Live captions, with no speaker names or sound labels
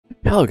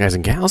Hello guys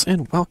and gals,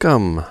 and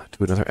welcome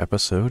to another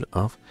episode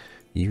of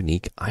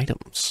Unique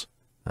Items.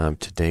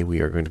 Today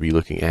we are going to be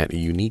looking at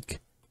unique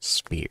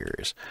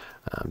spears.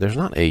 There's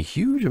not a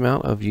huge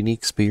amount of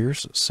unique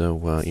spears, so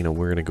we're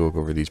going to go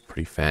over these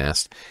pretty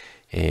fast,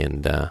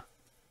 and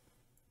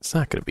it's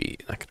not going to be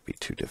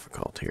too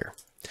difficult here.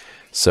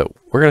 So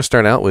we're going to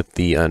start out with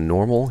the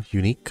normal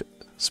unique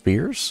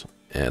spears,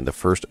 and the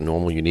first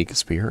normal unique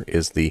spear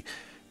is the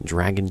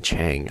Dragon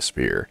Chang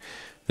spear.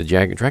 The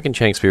Dragon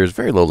Chang spear is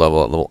very low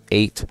level. At level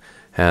 8,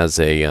 has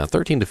a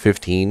 13 to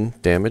 15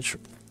 damage,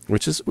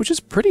 which is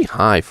pretty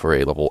high for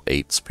a level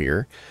 8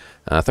 spear.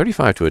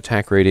 35 to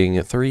attack rating,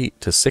 3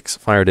 to 6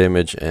 fire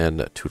damage,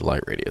 and 2 to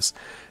light radius.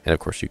 And of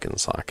course, you can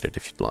socket it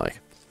if you'd like.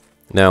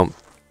 Now,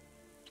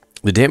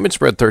 the damage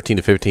spread 13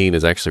 to 15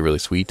 is actually really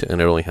sweet, and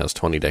it only has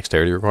 20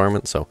 dexterity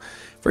requirements. So,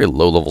 very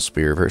low level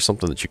spear, very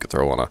something that you could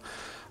throw on a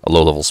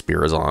low level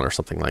Spirazon or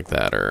something like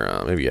that,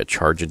 or maybe a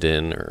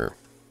Chargedin, or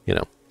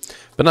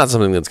but not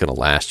something that's going to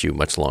last you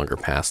much longer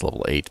past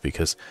level 8,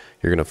 because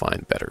you're going to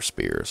find better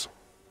spears.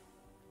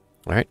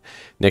 Alright,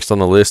 next on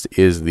the list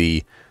is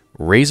the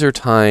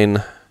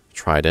Razortine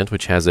Trident,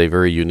 which has a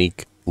very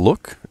unique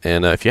look.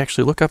 And if you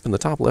actually look up in the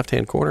top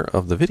left-hand corner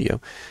of the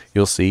video,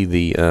 you'll see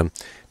the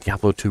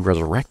Diablo II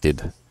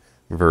Resurrected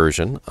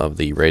version of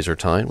the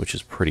Razortine, which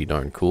is pretty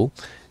darn cool.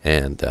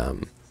 And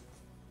the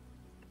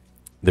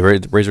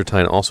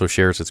Razortine also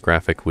shares its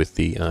graphic with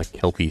the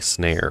Kelpie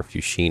Snare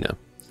Fushina.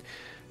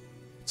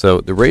 So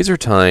the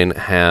Razortine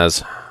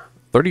has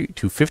 30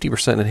 to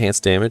 50%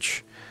 enhanced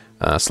damage,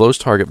 slows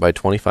target by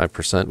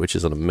 25%, which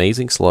is an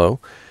amazing slow.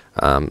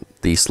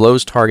 The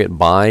slows target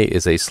by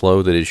is a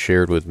slow that is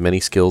shared with many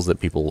skills that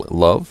people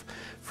love.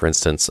 For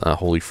instance,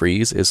 Holy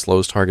Freeze is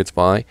slows targets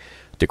by,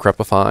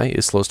 Decrepify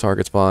is slows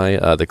targets by,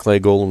 the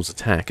Clay Golem's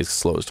attack is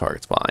slows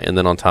targets by, and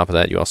then on top of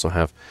that you also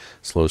have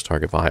slows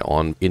target by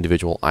on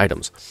individual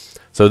items.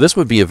 So this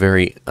would be a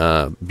very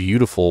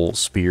beautiful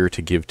spear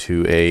to give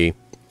to a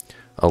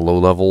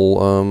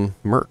low-level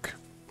merc,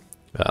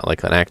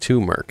 like an Act 2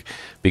 merc,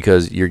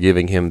 because you're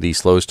giving him the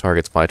slows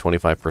targets by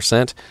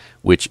 25%,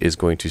 which is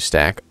going to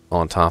stack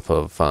on top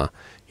of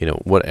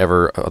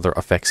whatever other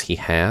effects he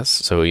has.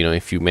 So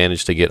if you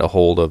manage to get a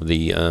hold of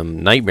the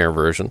Nightmare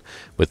version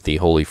with the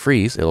Holy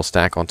Freeze, it'll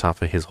stack on top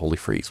of his Holy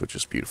Freeze, which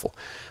is beautiful.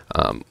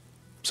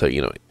 So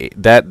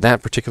that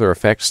particular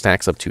effect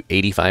stacks up to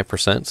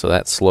 85%, so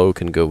that slow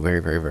can go very,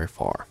 very, very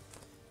far.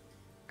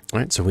 All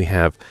right, so we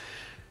have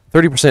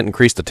 30%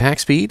 increased attack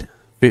speed,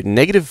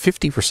 negative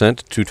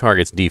 50% to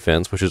target's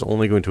defense, which is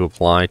only going to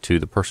apply to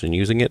the person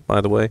using it, by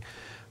the way,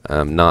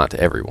 not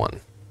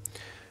everyone.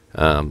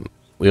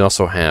 We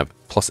also have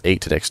plus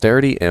 8 to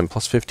dexterity and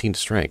plus 15 to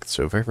strength,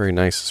 so very, very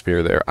nice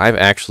spear there. I've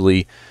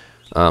actually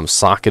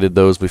socketed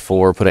those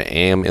before, put an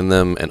AM in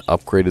them, and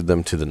upgraded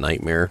them to the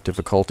Nightmare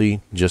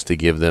difficulty, just to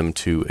give them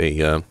to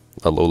a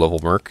low-level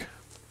merc.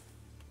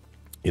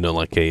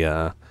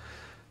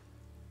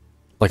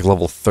 Like a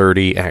level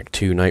 30 Act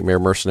 2 Nightmare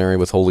Mercenary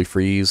with Holy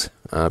Freeze,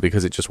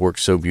 because it just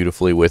works so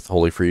beautifully with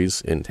Holy Freeze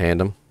in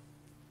tandem.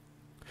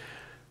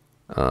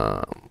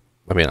 I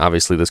mean,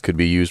 obviously this could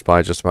be used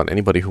by just about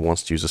anybody who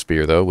wants to use a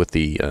spear, though, with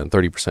the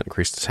 30%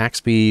 increased attack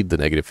speed, the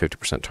negative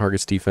 50%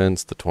 target's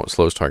defense, the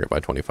slows target by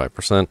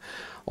 25%.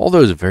 All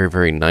those very,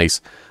 very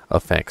nice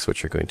effects,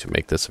 which are going to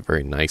make this a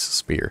very nice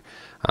spear.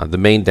 The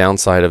main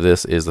downside of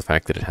this is the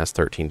fact that it has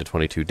 13 to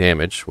 22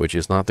 damage, which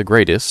is not the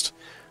greatest.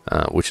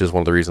 Which is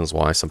one of the reasons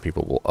why some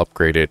people will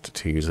upgrade it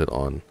to use it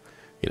on,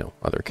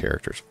 other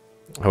characters.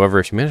 However,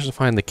 if you manage to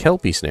find the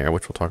Kelpie Snare,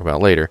 which we'll talk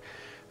about later,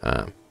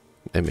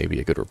 it may be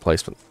a good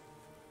replacement.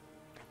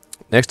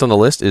 Next on the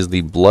list is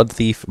the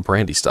Bloodthief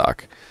Brandy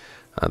Stock.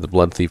 The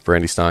Bloodthief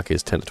Brandy Stock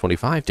is 10 to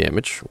 25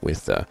 damage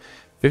with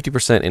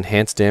 50%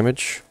 enhanced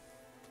damage,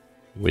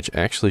 which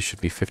actually should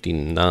be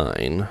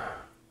 59.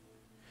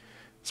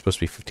 It's supposed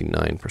to be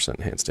 59%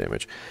 enhanced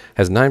damage.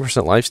 Has 9%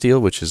 lifesteal,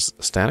 which is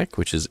static,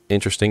 which is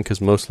interesting because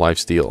most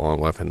lifesteal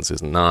on weapons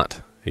is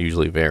not. It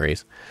usually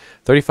varies.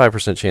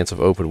 35% chance of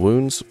open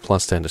wounds,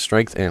 plus 10 to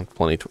strength, and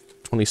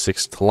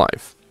 26 to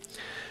life.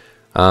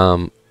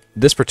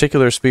 This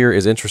particular spear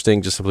is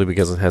interesting just simply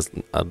because it has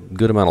a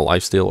good amount of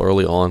lifesteal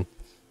early on.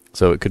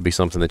 So it could be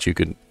something that you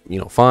could,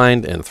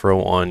 find and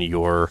throw on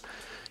your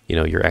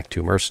your Act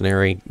 2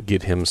 Mercenary,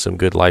 get him some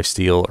good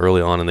lifesteal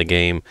early on in the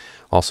game,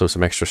 also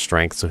some extra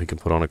strength so he can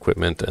put on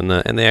equipment, and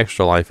the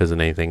extra life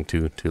isn't anything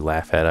to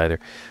laugh at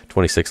either.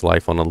 26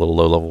 life on a little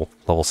low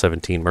level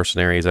 17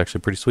 Mercenary is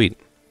actually pretty sweet.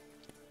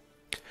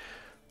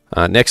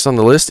 Next on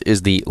the list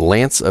is the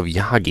Lance of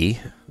Yaggai,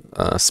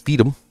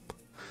 Speed'em.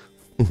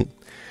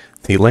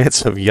 The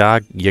Lance of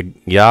Yaggai,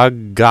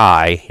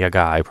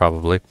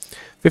 probably.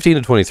 15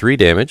 to 23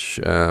 damage,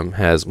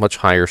 has much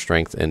higher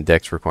strength and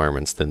dex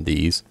requirements than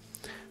these.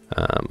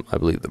 I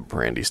believe the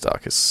Brandy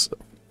Stock is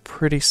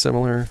pretty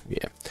similar,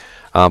 yeah.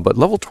 But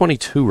level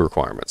 22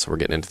 requirements, so we're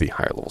getting into the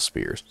higher level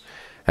spears.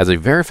 Has a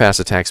very fast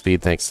attack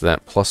speed thanks to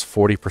that plus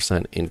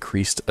 40%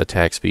 increased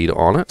attack speed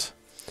on it.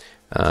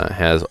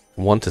 Has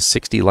 1 to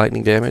 60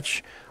 lightning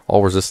damage.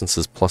 All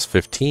resistances plus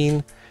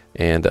 15.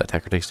 and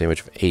attacker takes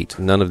damage of 8.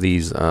 None of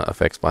these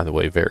effects, by the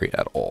way, vary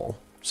at all.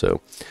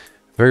 So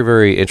very,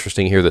 very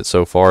interesting here that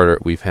so far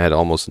we've had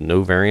almost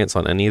no variance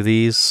on any of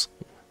these,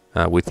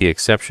 with the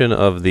exception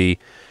of the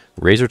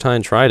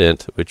Razortine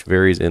Trident, which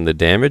varies in the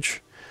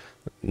damage.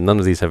 None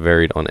of these have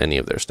varied on any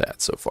of their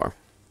stats so far.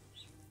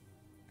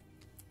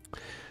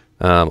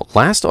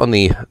 Last on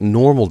the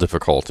normal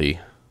difficulty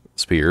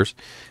spears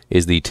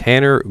is the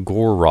Tannr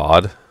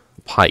Gorerod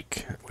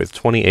Pike with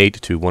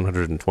 28 to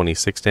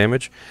 126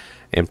 damage.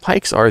 And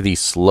pikes are the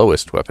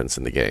slowest weapons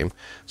in the game.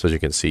 So as you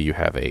can see, you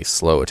have a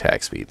slow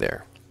attack speed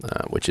there,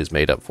 which is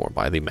made up for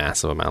by the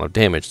massive amount of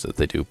damage that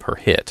they do per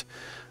hit.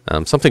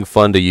 Something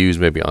fun to use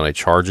maybe on a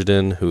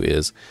Chargedin who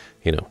is,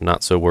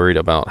 not so worried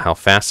about how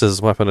fast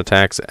his weapon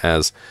attacks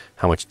as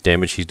how much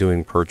damage he's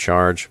doing per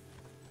charge.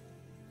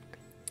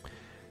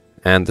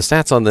 And the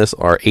stats on this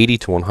are 80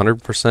 to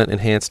 100%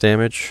 enhanced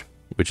damage,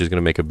 which is going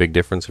to make a big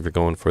difference if you're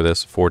going for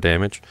this 4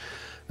 damage.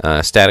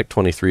 Static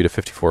 23 to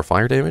 54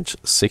 fire damage,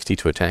 60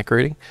 to attack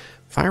rating,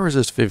 fire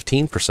resist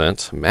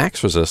 15%,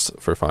 max resist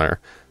for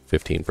fire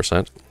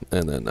 15%,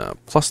 and then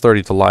plus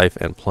 30 to life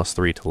and plus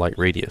 3 to light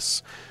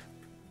radius.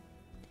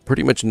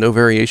 Pretty much no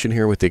variation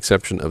here with the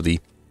exception of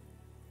the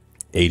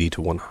 80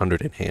 to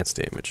 100 enhanced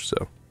damage,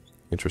 so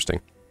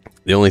interesting.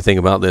 The only thing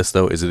about this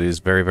though is it is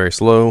very, very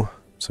slow,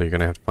 so you're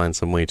going to have to find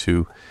some way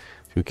to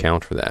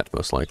counter that,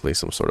 most likely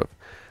some sort of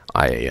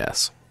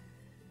IAS.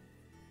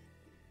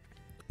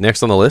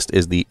 Next on the list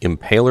is the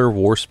Impaler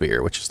War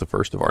Spear, which is the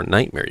first of our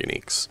Nightmare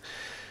uniques.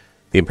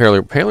 The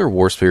Impaler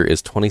War Spear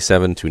is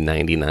 27 to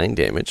 99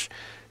 damage,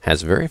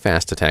 has very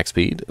fast attack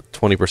speed,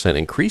 20%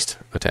 increased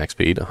attack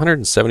speed,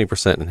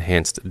 170%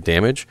 enhanced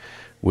damage,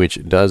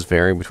 which does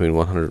vary between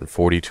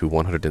 140 to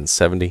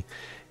 170.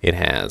 It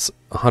has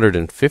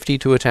 150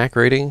 to attack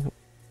rating,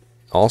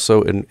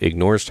 also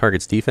ignores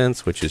target's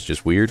defense, which is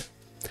just weird.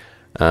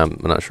 I'm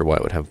not sure why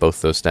it would have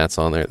both those stats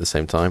on there at the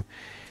same time.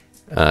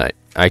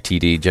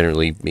 ITD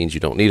generally means you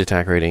don't need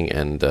attack rating,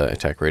 and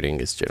attack rating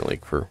is generally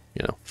for,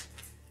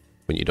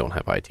 when you don't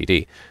have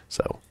ITD.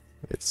 So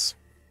it's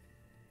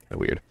kind of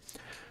weird.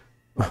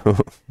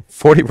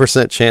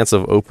 40% chance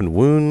of open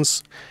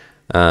wounds,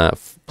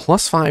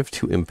 plus 5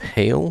 to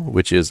impale,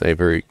 which is a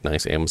very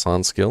nice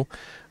Amazon skill.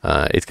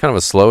 It's kind of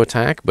a slow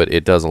attack, but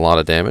it does a lot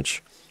of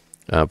damage.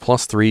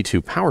 Plus 3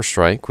 to power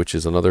strike, which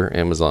is another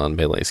Amazon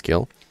melee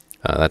skill.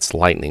 That's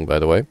lightning, by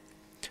the way.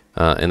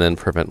 And then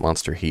prevent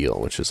monster heal,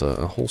 which is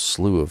a whole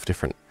slew of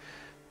different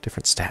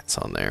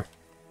stats on there.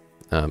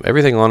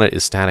 Everything on it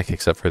is static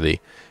except for the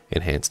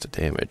enhanced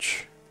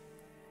damage.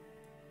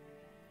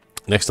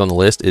 Next on the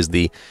list is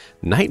the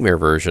Nightmare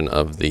version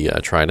of the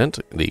Trident,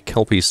 the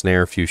Kelpie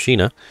Snare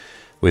Fuchsia,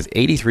 with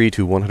 83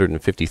 to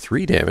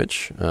 153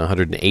 damage,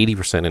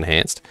 180%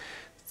 enhanced,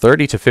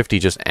 30 to 50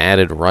 just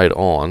added right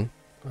on.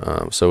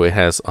 So it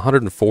has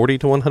 140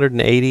 to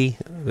 180.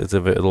 It's a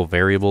little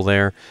variable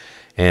there.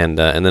 And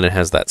then it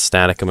has that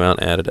static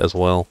amount added as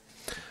well.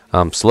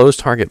 Slows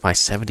target by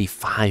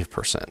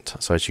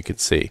 75%. So as you can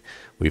see,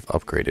 we've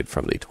upgraded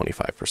from the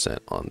 25%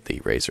 on the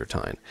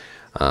Razortine.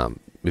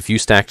 If you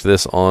stacked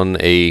this on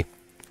a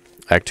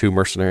Act 2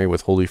 Mercenary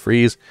with Holy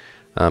Freeze,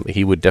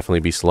 he would definitely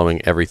be slowing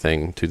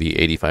everything to the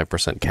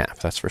 85% cap,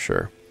 that's for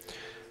sure.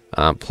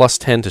 Plus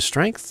 10 to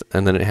strength,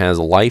 and then it has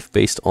life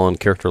based on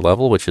character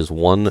level, which is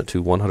 1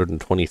 to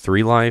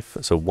 123 life,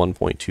 so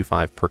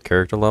 1.25 per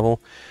character level.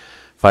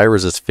 Fire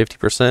resist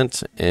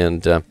 50%,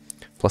 and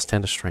plus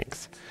 10 to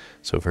strength.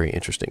 So very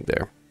interesting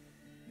there.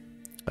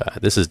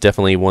 This is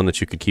definitely one that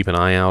you could keep an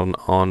eye out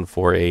on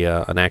for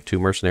an Act 2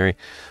 Mercenary.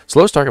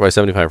 Slows target by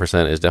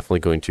 75% is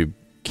definitely going to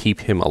keep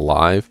him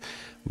alive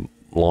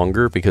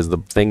longer, because the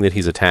thing that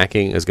he's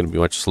attacking is going to be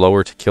much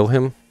slower to kill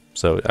him.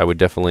 So I would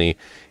definitely,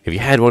 if you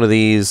had one of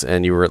these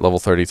and you were at level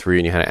 33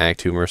 and you had an Act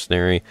 2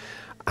 Mercenary,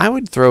 I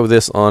would throw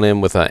this on him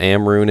with an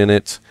Amrune in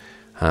it.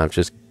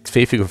 Just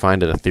see if you can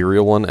find an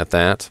ethereal one at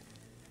that.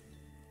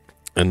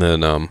 And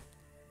then,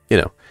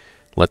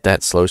 let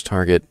that slows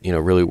target,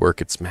 really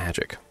work its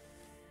magic.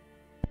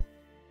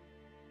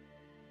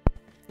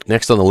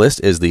 Next on the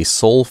list is the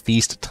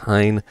Soulfeast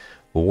Tine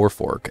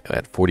Viperfork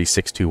at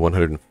 46 to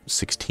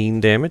 116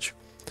 damage.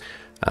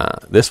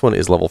 This one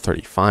is level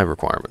 35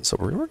 requirement, so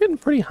we're getting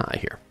pretty high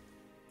here.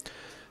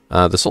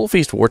 The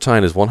Soulfeast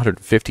Wartine is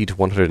 150 to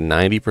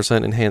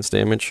 190% enhanced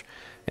damage,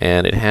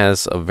 and it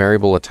has a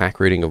variable attack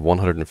rating of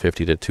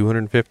 150 to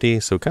 250,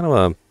 so kind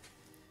of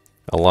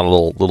a lot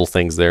of little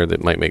things there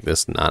that might make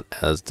this not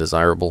as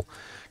desirable,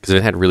 because if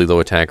it had really low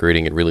attack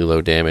rating and really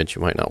low damage,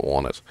 you might not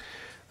want it.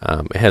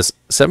 It has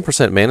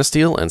 7% Mana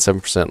Steal and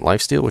 7%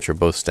 Life Steal, which are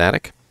both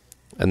static,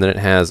 and then it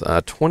has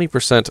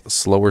 20%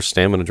 slower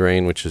Stamina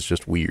Drain, which is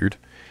just weird.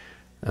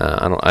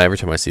 Every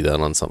time I see that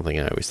on something,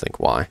 I always think,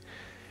 why?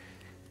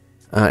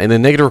 And the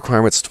negative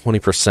requirement's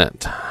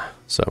 20%,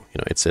 so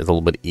it's a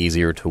little bit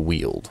easier to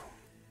wield.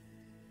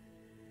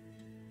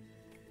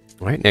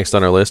 All right, next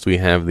on our list we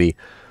have the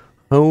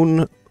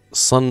Hone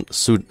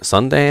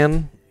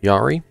Sundan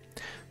Yari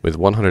with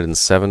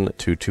 107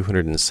 to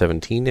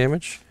 217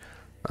 damage.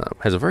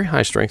 has a very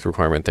high strength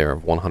requirement there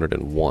of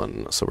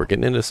 101. So we're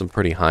getting into some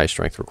pretty high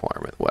strength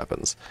requirement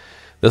weapons.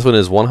 This one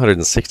is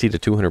 160 to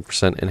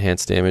 200%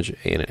 enhanced damage,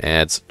 and it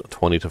adds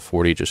 20 to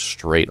 40 just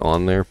straight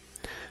on there.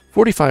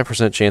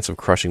 45% chance of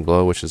Crushing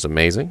Blow, which is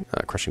amazing.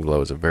 Crushing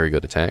Blow is a very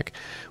good attack.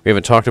 We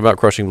haven't talked about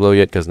Crushing Blow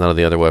yet because none of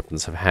the other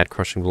weapons have had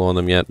Crushing Blow on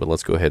them yet, but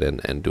let's go ahead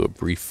and do a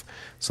brief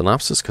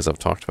synopsis because I've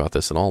talked about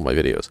this in all my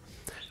videos.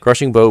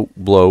 Crushing Blow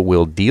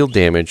will deal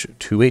damage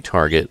to a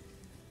target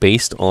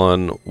based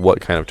on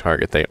what kind of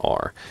target they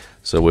are.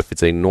 So if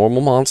it's a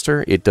normal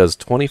monster, it does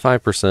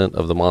 25%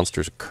 of the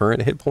monster's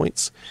current hit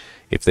points.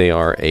 If they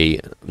are a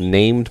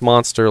named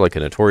monster, like a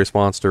notorious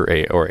monster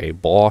or a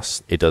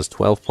boss, it does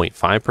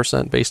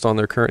 12.5% based on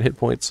their current hit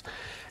points.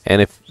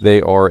 And if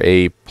they are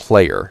a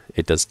player,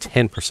 it does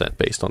 10%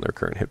 based on their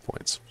current hit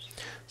points.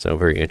 So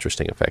very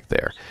interesting effect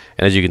there.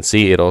 And as you can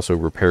see, it also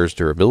repairs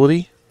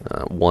durability,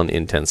 1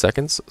 in 10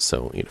 seconds.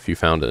 So if you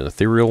found an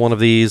ethereal one of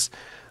these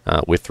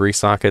with 3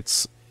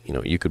 sockets,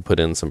 you could put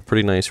in some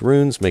pretty nice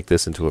runes, make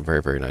this into a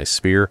very, very nice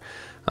spear.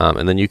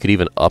 And then you could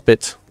even up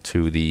it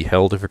to the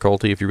hell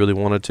difficulty if you really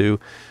wanted to.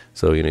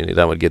 So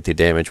that would get the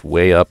damage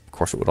way up. Of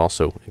course, it would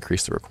also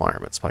increase the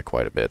requirements by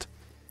quite a bit.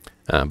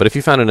 But if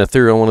you found an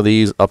ethereal one of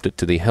these, upped it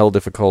to the hell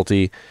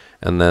difficulty,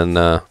 and then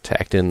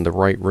tacked in the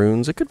right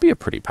runes, it could be a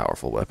pretty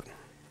powerful weapon.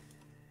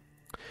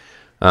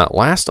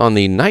 Last on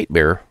the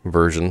Nightmare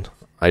version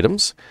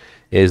items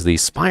is the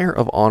Spire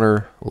of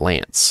Honor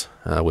Lance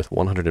with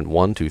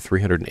 101 to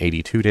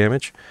 382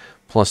 damage,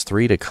 plus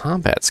 3 to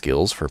combat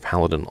skills for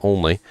Paladin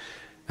only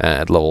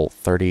at level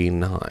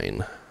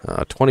 39.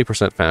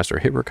 20% faster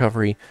hit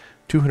recovery,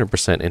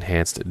 200%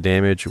 enhanced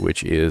damage,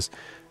 which is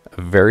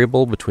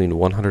variable between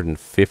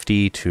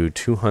 150 to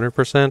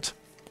 200%.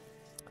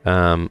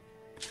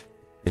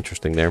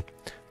 Interesting there,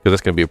 because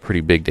that's going to be a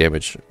pretty big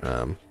damage,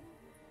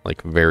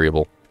 like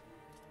variable.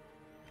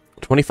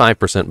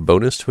 25%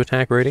 bonus to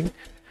attack rating,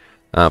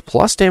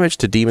 plus damage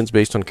to demons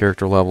based on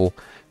character level,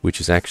 which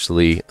is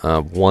actually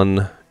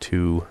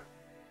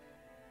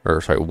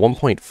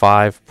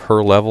 1.5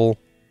 per level,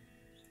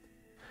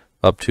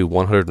 up to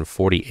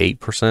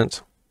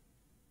 148%.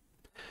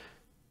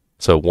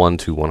 So 1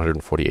 to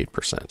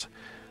 148%.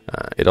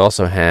 It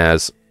also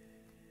has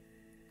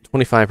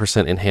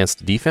 25%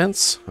 enhanced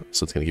defense,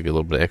 so it's going to give you a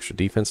little bit of extra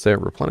defense there.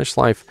 Replenish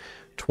life,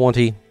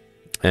 20,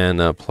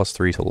 and plus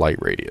 3 to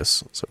light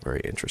radius. So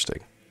very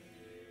interesting.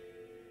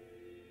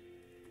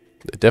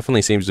 It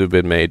definitely seems to have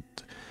been made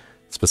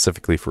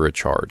specifically for a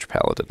charge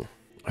paladin.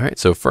 Alright,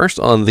 so first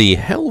on the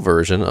Hell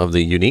version of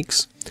the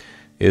uniques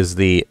is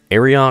the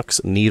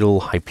Arioc's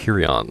Needle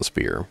Hyperion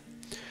Spear.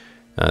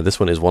 This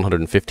one is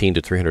 115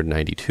 to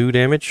 392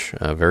 damage.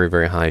 Very,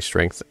 very high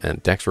strength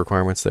and dex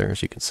requirements there,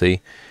 as you can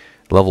see.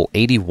 Level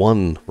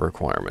 81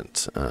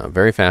 requirement.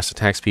 Very fast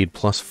attack speed,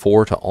 plus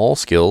 4 to all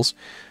skills.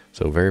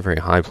 So very,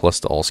 very high plus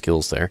to all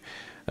skills there.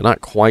 And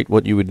not quite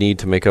what you would need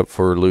to make up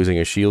for losing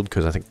a shield,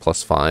 because I think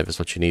plus 5 is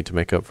what you need to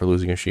make up for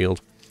losing a shield.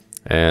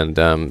 And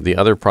the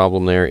other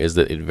problem there is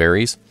that it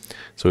varies.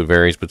 So it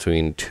varies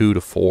between 2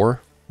 to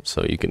 4.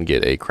 So you can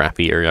get a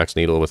crappy Arioc's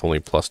Needle with only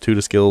plus 2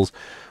 to skills,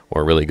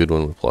 or a really good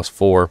one with plus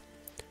 4.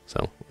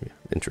 So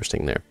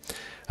interesting there.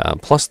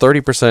 Plus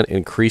 30%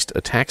 increased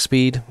attack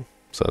speed.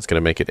 So that's going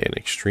to make it an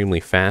extremely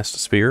fast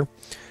spear.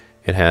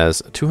 It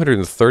has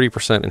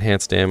 230%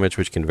 enhanced damage,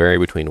 which can vary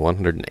between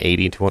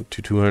 180 to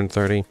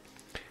 230.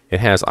 It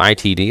has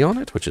ITD on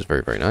it, which is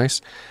very, very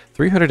nice.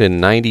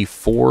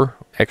 394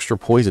 extra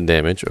poison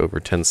damage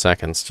over 10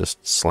 seconds,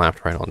 just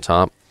slapped right on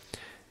top.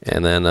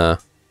 And then,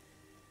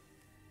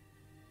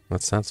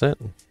 that's it.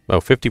 Oh,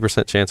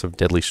 50% chance of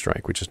Deadly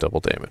Strike, which is double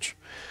damage.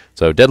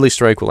 So Deadly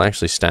Strike will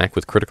actually stack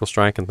with Critical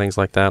Strike and things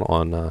like that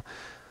on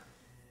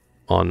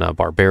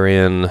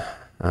Barbarian,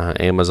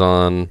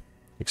 Amazon,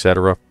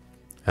 etc.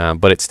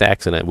 But it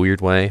stacks in a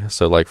weird way.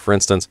 So, like for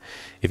instance,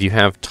 if you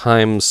have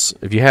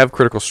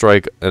Critical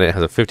Strike and it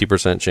has a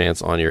 50%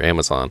 chance on your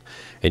Amazon,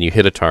 and you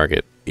hit a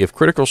target, if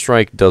Critical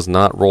Strike does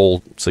not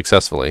roll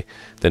successfully,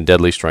 then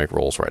Deadly Strike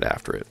rolls right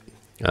after it.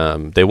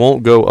 They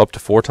won't go up to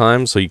 4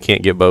 times, so you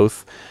can't get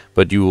both.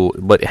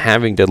 But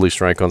having Deadly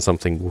Strike on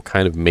something will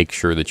kind of make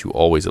sure that you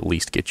always at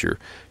least get your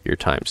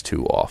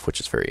 ×2 off, which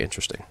is very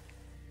interesting.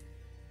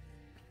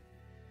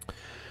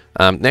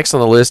 Next on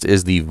the list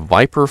is the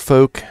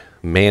Viperfork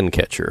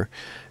Mancatcher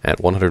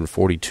at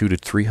 142 to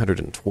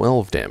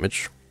 312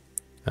 damage.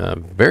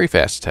 Very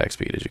fast attack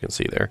speed, as you can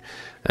see there,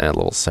 and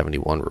level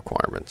 71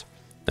 requirement.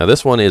 Now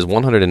this one is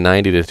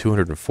 190 to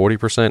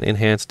 240%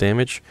 enhanced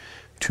damage,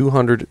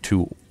 200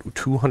 to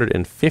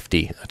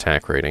 250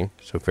 attack rating,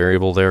 so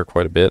variable there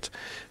quite a bit.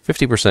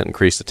 50%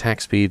 increased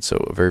attack speed, so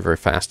a very, very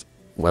fast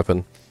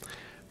weapon.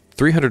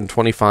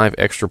 325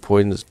 extra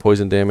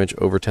poison damage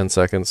over 10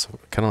 seconds.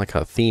 Kind of like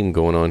a theme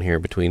going on here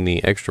between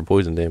the extra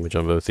poison damage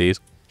on both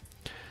these.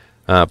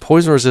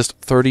 Poison resist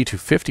 30 to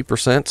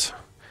 50%.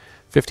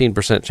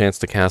 15% chance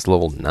to cast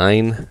level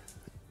 9.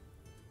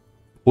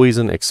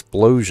 Poison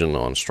explosion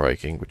on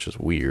striking, which is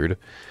weird.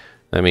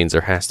 That means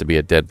there has to be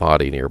a dead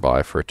body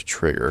nearby for it to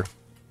trigger,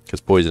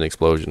 because poison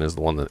explosion is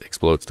the one that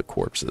explodes the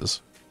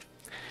corpses.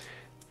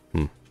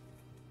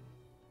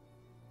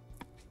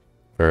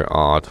 Very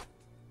odd.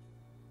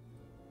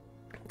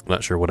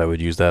 Not sure what I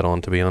would use that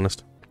on, to be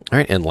honest.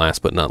 Alright, and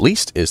last but not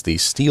least is the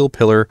Steel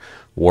Pillar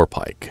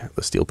Warpike.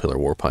 The Steel Pillar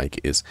Warpike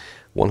is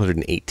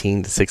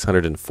 118 to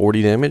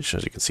 640 damage.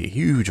 As you can see, a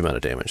huge amount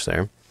of damage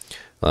there.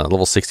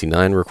 Level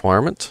 69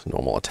 requirement,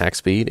 normal attack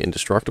speed,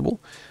 indestructible.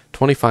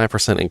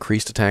 25%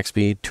 increased attack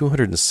speed,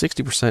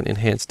 260%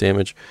 enhanced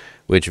damage,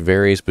 which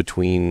varies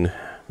between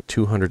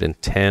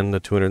 210 to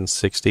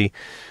 260.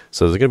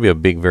 So there's going to be a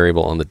big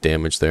variable on the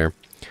damage there.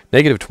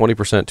 Negative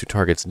 20% to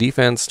target's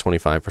defense,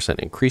 25%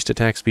 increased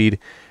attack speed,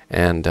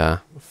 and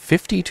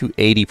 50 to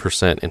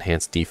 80%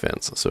 enhanced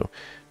defense. So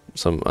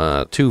some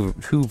two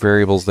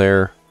variables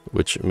there,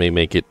 which may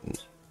make it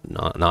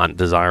not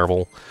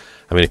desirable.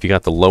 I mean, if you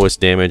got the lowest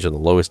damage and the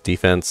lowest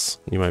defense,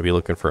 you might be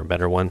looking for a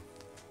better one.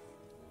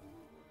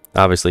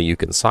 Obviously, you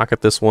can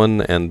socket this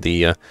one, and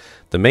the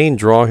main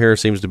draw here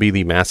seems to be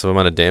the massive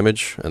amount of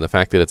damage, and the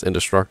fact that it's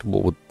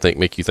indestructible would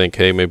make you think,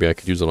 hey, maybe I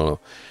could use it on a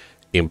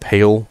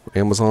Impale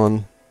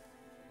Amazon.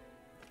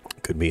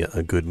 Could be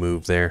a good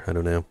move there. I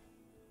don't know.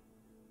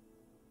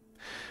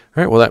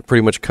 All right, well, that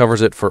pretty much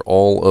covers it for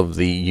all of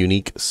the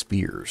unique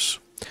spears.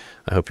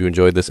 I hope you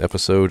enjoyed this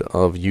episode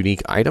of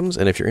Unique Items,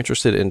 and if you're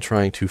interested in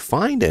trying to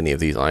find any of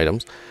these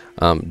items,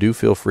 do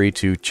feel free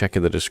to check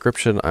in the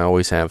description. I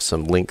always have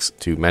some links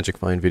to Magic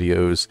Find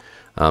videos,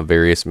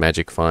 various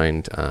Magic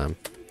Find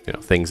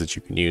things that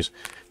you can use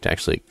to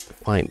actually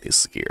find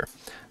this gear.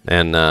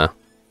 And now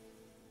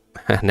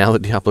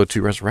that Diablo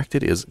II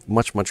Resurrected is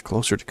much, much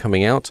closer to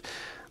coming out,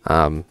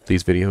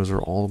 these videos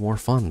are all the more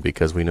fun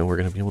because we know we're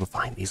going to be able to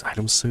find these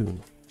items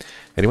soon.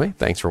 Anyway,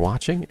 thanks for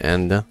watching,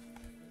 and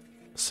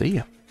see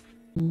ya.